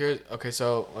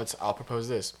propose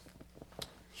this.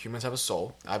 Humans have a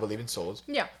soul. I believe in souls.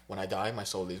 Yeah. When I die, my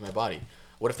soul leaves my body.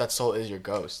 What if that soul is your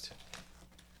ghost?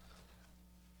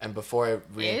 And before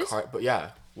it reincarnates... But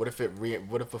yeah. What if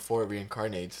before it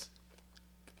reincarnates,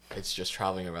 it's just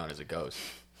traveling around as a ghost?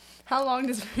 How long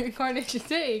does reincarnation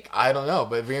take? I don't know,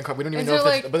 but we don't even know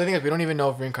but the thing is, we don't even know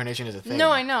if reincarnation is a thing.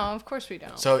 No, I know. Of course we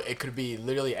don't. So it could be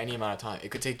literally any amount of time. It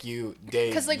could take you days,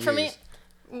 because like years, for me,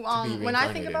 when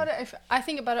I think about it, I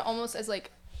think about it almost as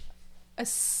like a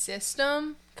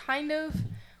system, kind of,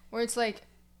 where it's like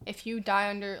if you die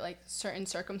under like certain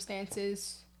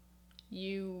circumstances,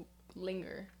 you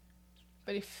linger.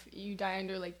 But if you die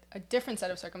under like a different set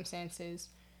of circumstances,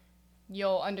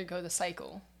 you'll undergo the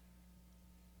cycle.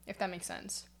 If that makes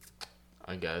sense.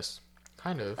 I guess.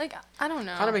 Kind of. Like, I don't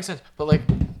know. Kind of makes sense. But like,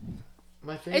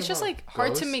 my thing it's just like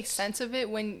hard to make sense of it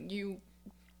when you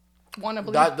want to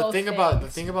believe both things. The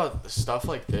thing about stuff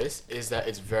like this is that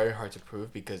it's very hard to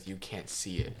prove because you can't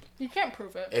see it. You can't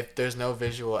prove it. If there's no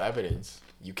visual evidence,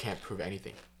 you can't prove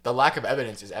anything. The lack of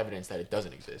evidence is evidence that it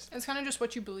doesn't exist. It's kind of just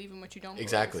what you believe and what you don't believe.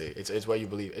 Exactly. It's what you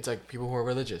believe. It's like people who are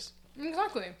religious.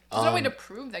 Exactly. There's no way to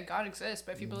prove that God exists,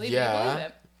 but if you believe it, you believe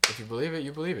it. If you believe it,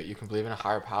 you believe it. You can believe in a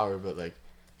higher power, but like,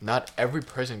 not every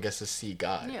person gets to see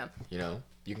God. Yeah. You know?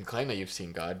 You can claim that you've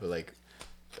seen God, but like,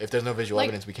 if there's no visual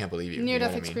evidence, we can't believe you.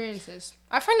 Near-death experiences.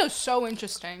 I find those so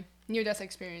interesting. Near-death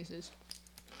experiences.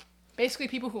 Basically,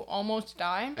 people who almost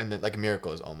die. And then, like,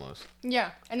 miracles, almost.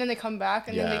 Yeah. And then they come back,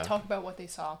 and then they talk about what they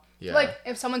saw. Yeah. Like,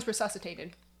 if someone's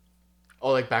resuscitated.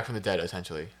 Oh, like, back from the dead,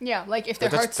 essentially. Yeah, like, if their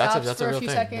heart stops for a few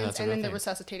seconds, and then they're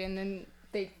resuscitated, and then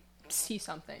they see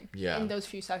something. Yeah. In those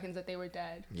few seconds that they were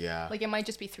dead. Yeah. Like, it might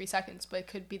just be 3 seconds, but it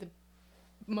could be the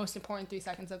most important 3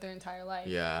 seconds of their entire life.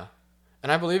 Yeah.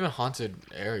 And I believe in haunted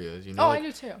areas, you know? Oh, like, I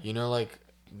do, too. You know, like...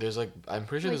 There's like I'm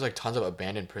pretty sure there's like tons of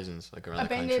abandoned prisons like around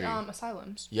the country. Abandoned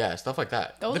asylums. Yeah, stuff like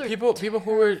that. Those the are people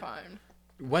who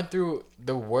went through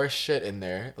the worst shit in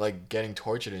there, like getting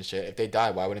tortured and shit. If they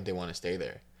die, why wouldn't they want to stay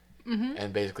there? Mm-hmm.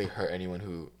 And basically hurt anyone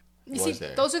who was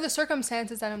there. Those are the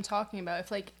circumstances that I'm talking about.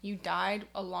 If like you died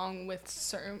along with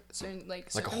certain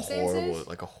like circumstances,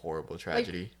 like a horrible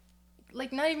tragedy.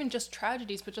 Like not even just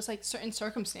tragedies, but just like certain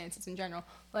circumstances in general.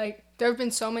 Like there have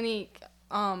been so many,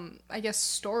 I guess,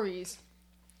 stories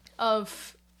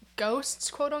of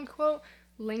ghosts, quote unquote,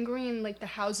 lingering in like the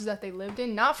houses that they lived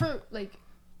in, not for like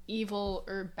evil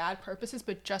or bad purposes,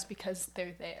 but just because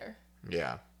they're there.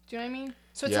 Yeah. Do you know what I mean?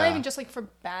 So it's not even just like for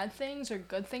bad things or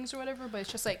good things or whatever, but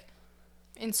it's just like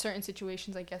in certain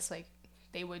situations, I guess like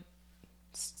they would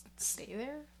stay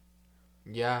there.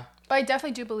 Yeah. But I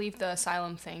definitely do believe the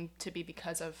asylum thing to be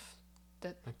because of the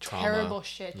like terrible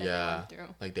shit that they went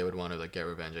through. Like they would want to like get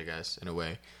revenge, I guess, in a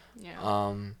way.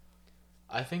 Yeah.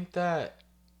 I think that,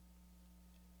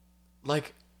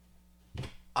 like,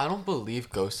 I don't believe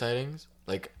ghost sightings,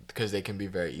 like, because they can be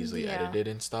very easily edited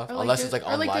and stuff. Like unless it's, like,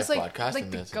 on live broadcast.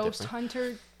 Like, the ghost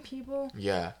hunter people.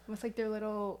 Yeah. With, like, their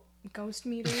little ghost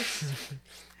meters.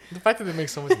 The fact that they make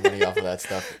so much money off of that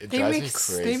stuff, it drives me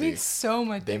crazy. They make so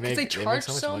much. Because they charge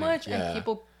so much, and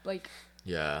people, like,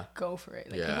 go for it.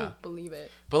 Like, people believe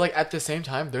it. But, like, at the same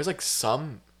time, there's, like,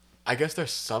 I guess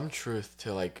there's some truth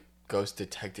to, like, ghost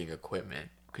detecting equipment,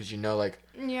 because you know, like,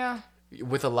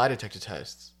 with a lie detector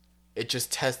test, it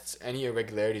just tests any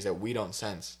irregularities that we don't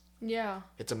sense. Yeah,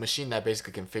 it's a machine that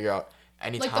basically can figure out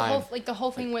any like time. The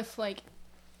whole thing with like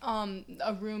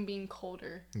a room being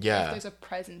colder. Yeah, if there's a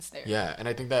presence there. Yeah, and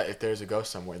I think that if there's a ghost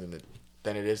somewhere,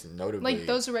 then it is notably like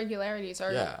those irregularities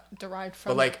are derived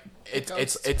from. But like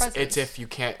it's if you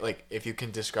can't like if you can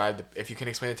explain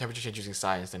the temperature change using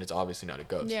science, then it's obviously not a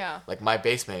ghost. Yeah, like my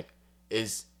basement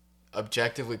is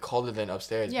objectively colder than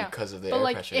upstairs because of the air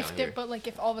pressure down here. But like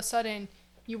if all of a sudden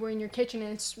you were in your kitchen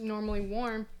and it's normally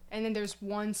warm, and then there's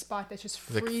one spot that's just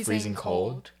freezing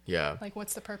cold. Yeah. Like,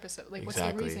 what's the purpose of, like, what's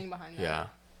the reasoning behind that? Yeah.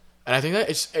 And I think that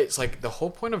it's like the whole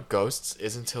point of ghosts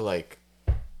isn't to like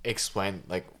explain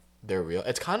like they're real.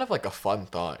 It's kind of like a fun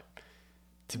thought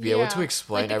to be able to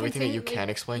explain like everything that you can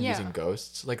explain using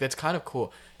ghosts. Like, that's kind of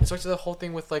cool. It's like the whole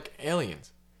thing with like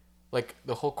aliens, like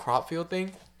the whole crop field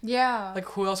thing. Yeah. Like,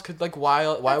 who else could, like, why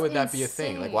would that be a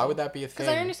thing? Like, why would that be a thing?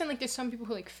 Because I understand, like, there's some people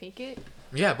who, like, fake it.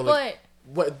 Yeah, but like,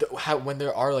 when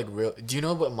there are, like, real... Do you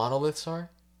know what monoliths are?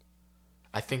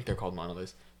 I think they're called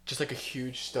monoliths. Just, like, a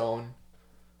huge stone,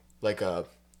 like, a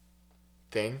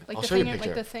thing. Like I'll show you a picture.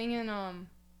 Like the thing in,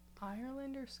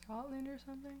 Ireland or Scotland or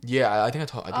something? Yeah, I think I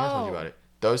told you about it.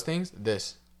 Those things,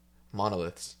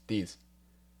 monoliths, these.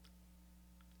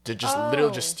 They're just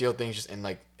literally just steel things just in,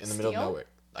 like, in the middle of nowhere.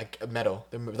 Like metal.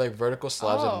 They're like vertical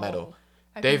slabs of metal.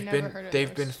 They've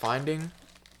been finding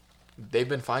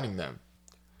them.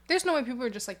 There's no way people are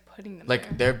just like putting them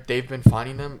like there. They've been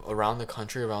finding them around the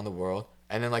country, around the world.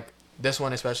 And then like this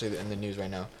one especially in the news right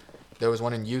now. There was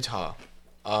one in Utah.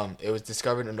 It was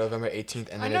discovered on November 18th,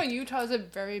 and then I know Utah is a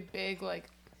very big like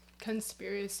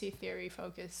conspiracy theory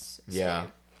focus. Yeah.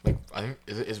 State. Like I think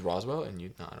is Roswell in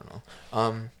Utah? I don't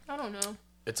know. I don't know.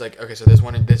 It's like, okay, so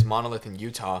this monolith in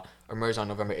Utah emerged on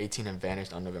November 18th and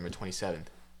vanished on November 27th.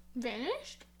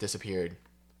 Vanished? Disappeared.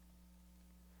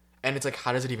 And it's like,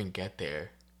 how does it even get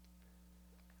there?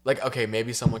 Like, okay,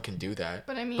 maybe someone can do that.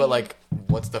 But I mean... But like,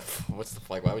 what's the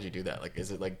like, why would you do that? Like,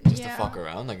 is it like just to fuck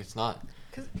around? Like, it's not...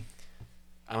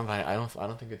 I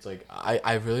don't think it's like...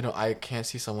 I really don't... I can't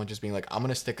see someone just being like, I'm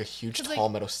gonna stick a huge tall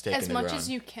metal stick in the ground. As much as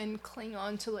you can cling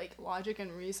on to like logic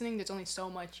and reasoning, there's only so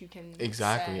much you can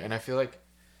Exactly. say. And I feel like...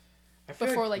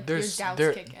 Before like your doubts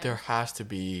kick in. There has to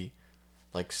be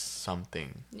like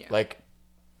something. Yeah. Like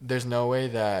there's no way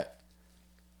that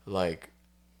like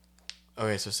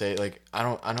okay, so say like I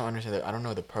don't understand that. I don't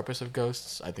know the purpose of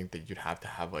ghosts. I think that you'd have to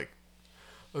have like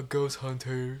a ghost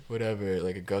hunter, whatever.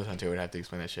 Like a ghost hunter would have to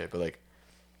explain that shit. But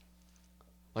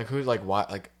like who's like why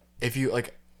like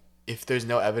if there's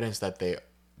no evidence that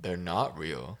they're not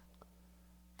real,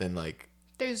 then like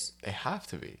they have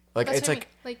to be. Like it's like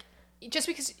just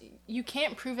because you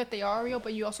can't prove that they are real,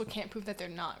 but you also can't prove that they're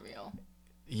not real.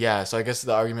 Yeah, so I guess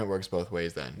the argument works both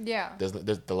ways then. Yeah. There's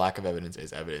the lack of evidence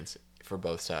is evidence for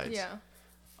both sides. Yeah.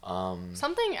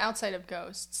 Something outside of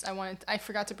ghosts I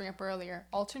forgot to bring up earlier.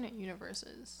 Alternate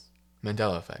universes.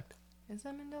 Mandela effect. Is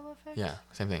that Mandela effect? Yeah,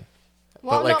 same thing.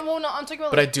 Well, no, I'm talking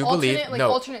about. But I do believe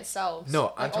alternate selves.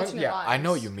 No, I'm talking. Yeah, lives. I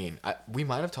know what you mean. We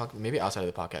might have talked maybe outside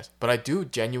of the podcast, but I do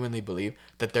genuinely believe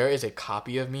that there is a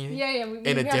copy of me. Yeah.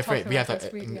 In a different. We have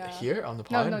to here on the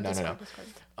pod. No. Discord.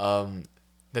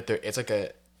 That it's like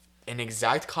an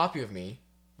exact copy of me,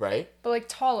 right? But like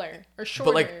taller or shorter.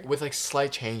 But like with like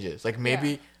slight changes. Like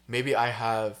maybe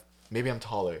I'm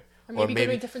taller. Or maybe go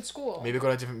to a different school. Maybe I go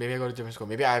to a different school.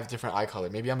 Maybe I have a different eye color.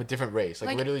 Maybe I'm a different race.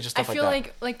 Like literally just stuff like that. I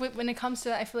feel like when it comes to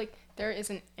that, I feel like there is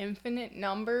an infinite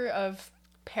number of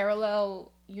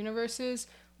parallel universes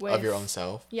with of your own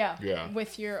self. Yeah.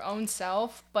 With your own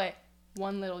self, but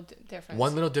one little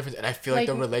difference. And I feel like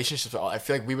the relationships. I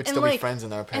feel like we would still be friends in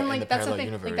the parallel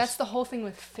universe. Like that's the whole thing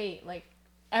with fate. Like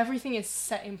everything is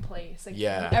set in place. Like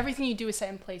everything you do is set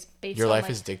in place based on your life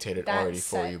is dictated already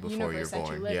for you before you're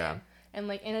born. Yeah. And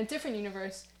like in a different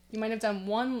universe, you might have done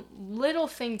one little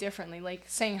thing differently, like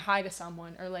saying hi to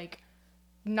someone or like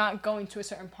not going to a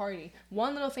certain party.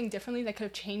 One little thing differently that could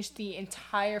have changed the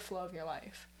entire flow of your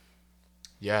life.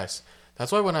 Yes.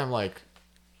 That's why when I'm like,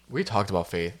 we talked about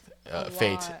fate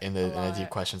in the Deep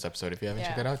Questions episode. If you haven't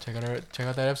checked that out, check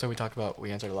out that episode. We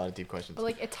answered a lot of deep questions. But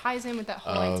like it ties in with that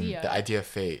whole idea. The idea of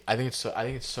fate. I think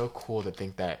it's so cool to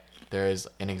think that there is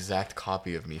an exact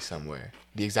copy of me somewhere.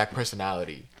 The exact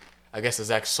personality. I guess the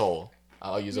exact soul.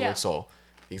 I'll use the word soul.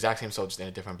 The exact same soul, just in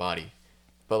a different body.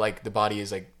 But like the body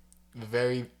is like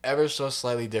very ever so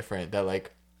slightly different. That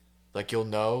like you'll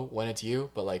know when it's you.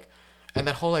 But like, and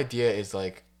that whole idea is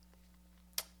like,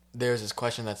 there's this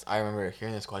question I remember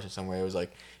hearing this question somewhere. It was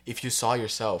like, if you saw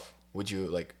yourself, would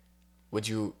you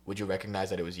recognize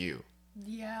that it was you?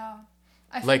 Yeah,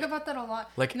 I think about that a lot.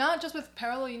 Like not just with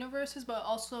parallel universes, but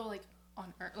also like.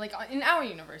 On Earth, like in our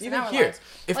universe, even in our here. lives.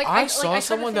 If like, I saw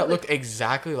someone that looked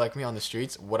exactly like me on the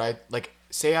streets, would I like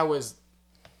say I was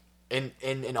in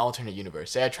an alternate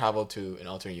universe? Say I traveled to an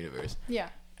alternate universe. Yeah.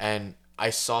 And I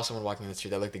saw someone walking in the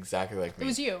street that looked exactly like me. It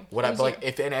was you.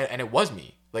 If it was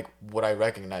me, like would I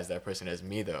recognize that person as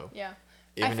me though? Yeah.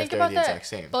 Even if they're the exact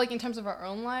same. But like in terms of our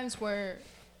own lives, where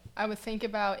I would think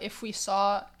about if we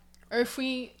saw or if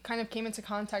we kind of came into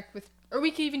contact with Or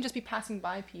we could even just be passing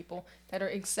by people that are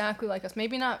exactly like us.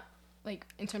 Maybe not, like,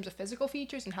 in terms of physical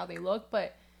features and how they look,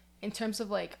 but in terms of,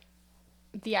 like,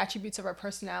 the attributes of our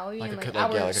personality like and, a, like, like,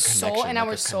 our yeah, like a soul connection, and like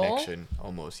our a soul. connection,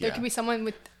 almost, There yeah. could be someone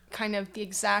with kind of the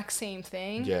exact same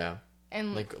thing. Yeah.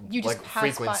 And Like, you just like pass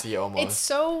frequency by. almost. It's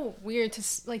so weird to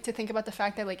to think about the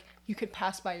fact that, like, you could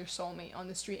pass by your soulmate on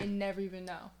the street and never even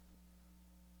know.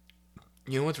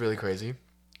 You know what's really crazy?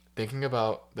 Thinking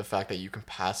about the fact that you can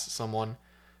pass someone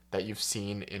that you've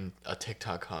seen in a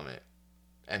TikTok comment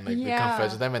and, like, become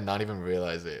friends with them and not even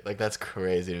realize it. Like, that's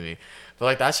crazy to me. But,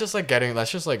 like, that's just not even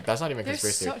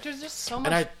conspiracy theory. There's just so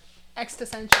much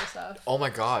existential stuff. Oh my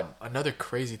god, another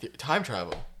crazy time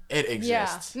travel. It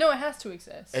exists. Yeah. No, it has to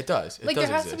exist. It does. It like, does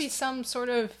there has exist. to be some sort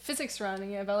of physics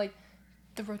surrounding it about, like,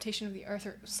 the rotation of the earth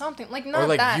or something. Like, not or,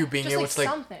 like, that. you being just, able like, to, like,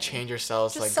 something. change your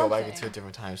cells to, Just like, go back something. into a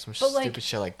different time. Some But, like, stupid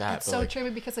shit like that. It's but, so like,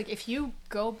 trippy because, like, if you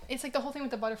go... It's like the whole thing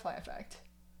with the butterfly effect.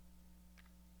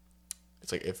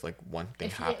 it's like if, like, one thing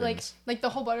If you- happens. like the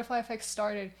whole butterfly effect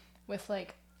started with,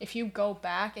 like, if you go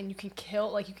back and you can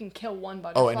kill one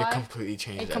butterfly. Oh, and it completely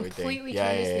changes everything. It completely Yeah,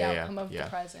 changes yeah, the yeah, outcome of yeah. the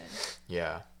present.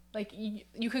 Yeah. Like,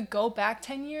 you could go back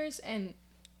 10 years and,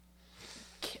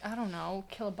 I don't know,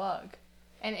 kill a bug.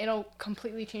 And it'll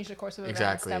completely change the course of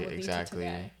events that would lead to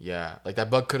today. Yeah. Like,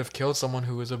 that bug could have killed someone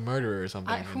who was a murderer or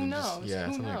something. Who knows? Yeah,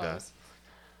 Who something knows? like that.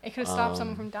 It could have stopped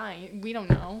someone from dying. We don't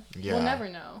know. Yeah. We'll never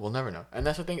know. We'll never know. And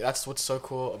that's the thing. That's what's so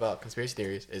cool about conspiracy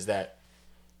theories is that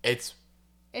it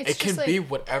can like, be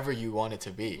whatever you want it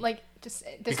to be. Like, just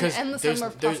there's because an endless number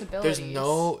of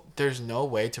possibilities. there's no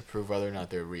way to prove whether or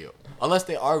not they're real. Unless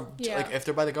they are, Yeah. like, if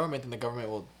they're by the government, then the government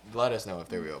will let us know if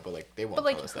they're real. But, like, they won't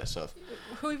like, tell us that stuff.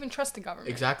 Who even trusts the government?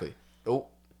 Exactly. Oh.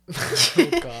 Oh,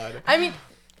 God. I mean,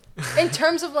 in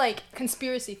terms of, like,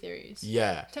 conspiracy theories.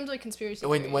 Yeah. In terms of, like, conspiracy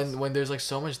theories. When there's, like,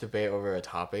 so much debate over a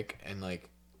topic and, like,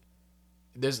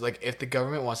 there's, like, if the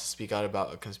government wants to speak out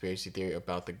about a conspiracy theory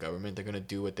about the government, they're gonna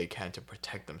do what they can to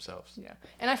protect themselves. Yeah.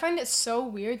 And I find it so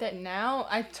weird that now,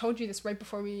 I told you this right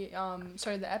before we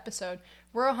started the episode,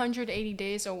 we're 180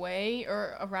 days away,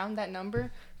 or around that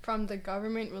number, from the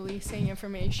government releasing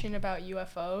information about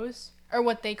UFOs, or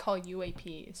what they call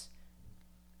UAPs.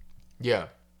 Yeah.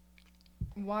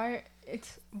 Why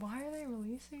are they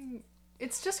releasing?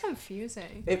 It's just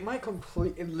confusing. It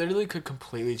literally could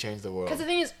completely change the world. Because the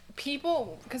thing is,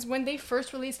 because when they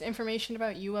first released information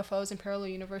about UFOs and parallel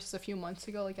universes a few months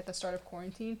ago, like at the start of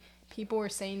quarantine, people were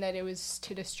saying that it was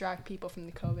to distract people from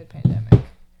the COVID pandemic.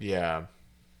 Yeah.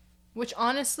 Which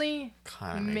honestly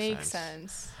Kind of makes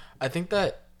sense. I think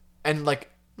that, and like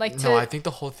No, I think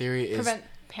the whole theory is prevent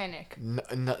panic.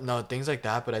 No, things like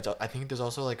that. But I think there's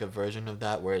also like a version of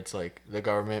that where it's like the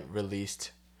government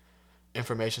released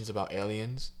informations about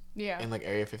aliens. Yeah. In like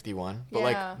Area 51, but Yeah.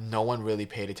 like no one really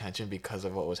paid attention because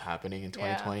of what was happening in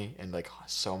 2020, and like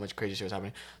so much crazy shit was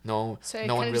happening. No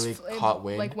one really caught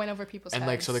wind. Like went over people's and heads.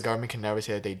 like so the government can never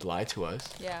say that they lied to us.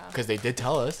 Yeah. Because they did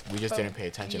tell us, we just But- didn't pay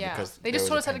attention because they there just was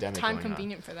told us at a pandemic time going on.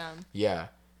 convenient for them. Yeah,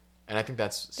 and I think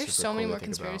that's There's super so many cool more to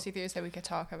think conspiracy theories that we could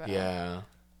talk about. about. Yeah,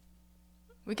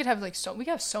 We could have so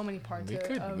many parts.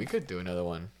 we could do another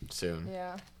one soon.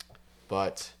 Yeah.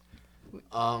 But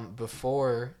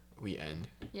before we end,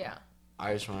 Yeah.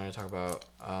 I just wanted to talk about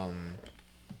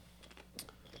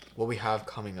what we have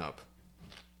coming up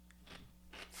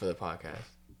for the podcast.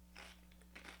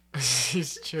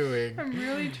 She's chewing. I'm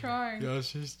really trying. Yo,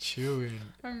 she's chewing.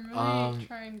 I'm really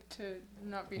trying to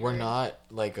not be. We're not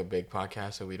like a big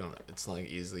podcast, so we don't. It's not like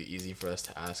easy for us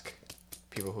to ask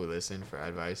people who listen for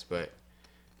advice, but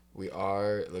we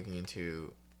are looking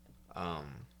into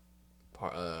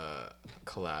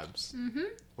collabs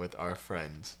with our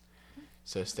friends.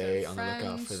 So stay on the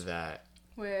lookout for that.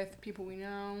 With people we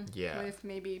know. Yeah. With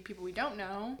maybe people we don't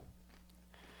know.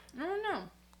 I don't know.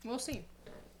 We'll see.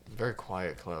 Very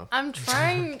quiet, Chloe. I'm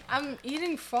trying. I'm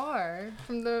eating far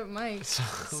from the mic.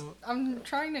 So, I'm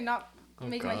trying to not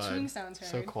make my chewing sounds heard.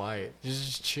 So quiet.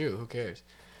 Just chew. Who cares?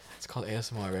 It's called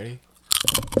ASMR. Ready?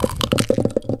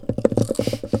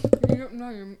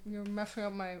 You're messing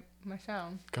up my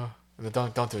sound. Go.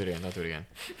 Don't do it again. Don't do it again.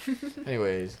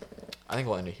 Anyways, I think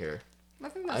we'll end it here. I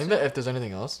think that if there's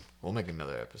anything else, we'll make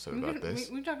another episode about this.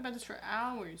 We talked about this for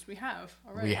hours. We have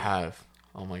already. We have.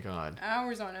 Oh my god.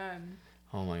 Hours on end.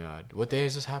 Oh my god. What day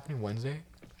is this happening? Wednesday?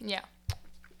 Yeah.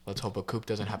 Let's hope a coup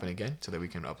doesn't happen again so that we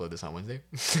can upload this on Wednesday.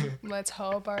 Let's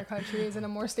hope our country is in a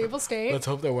more stable state. Let's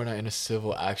hope that we're not in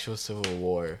a actual civil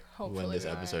war Hopefully when this we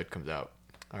aren't. episode comes out.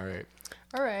 All right.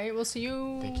 All right. We'll see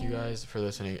you. Thank you guys for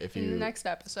listening. If you next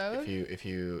episode. If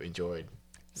you enjoyed,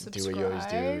 Subscribe, do what you always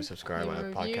do. Subscribe leave on a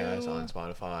a podcast review. on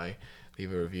Spotify.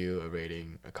 leave a review, a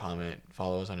rating, a comment.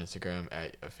 Follow us on Instagram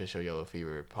at official Yellow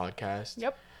Fever podcast.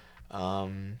 Yep.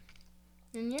 And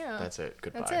yeah. That's it.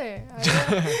 Goodbye. That's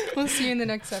it. We'll see you in the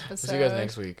next episode. We'll see you guys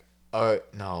next week.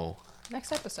 No.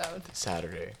 Next episode.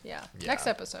 Saturday. Yeah. Next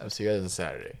episode. We'll see you guys on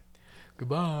Saturday.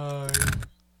 Goodbye.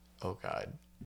 Oh, God.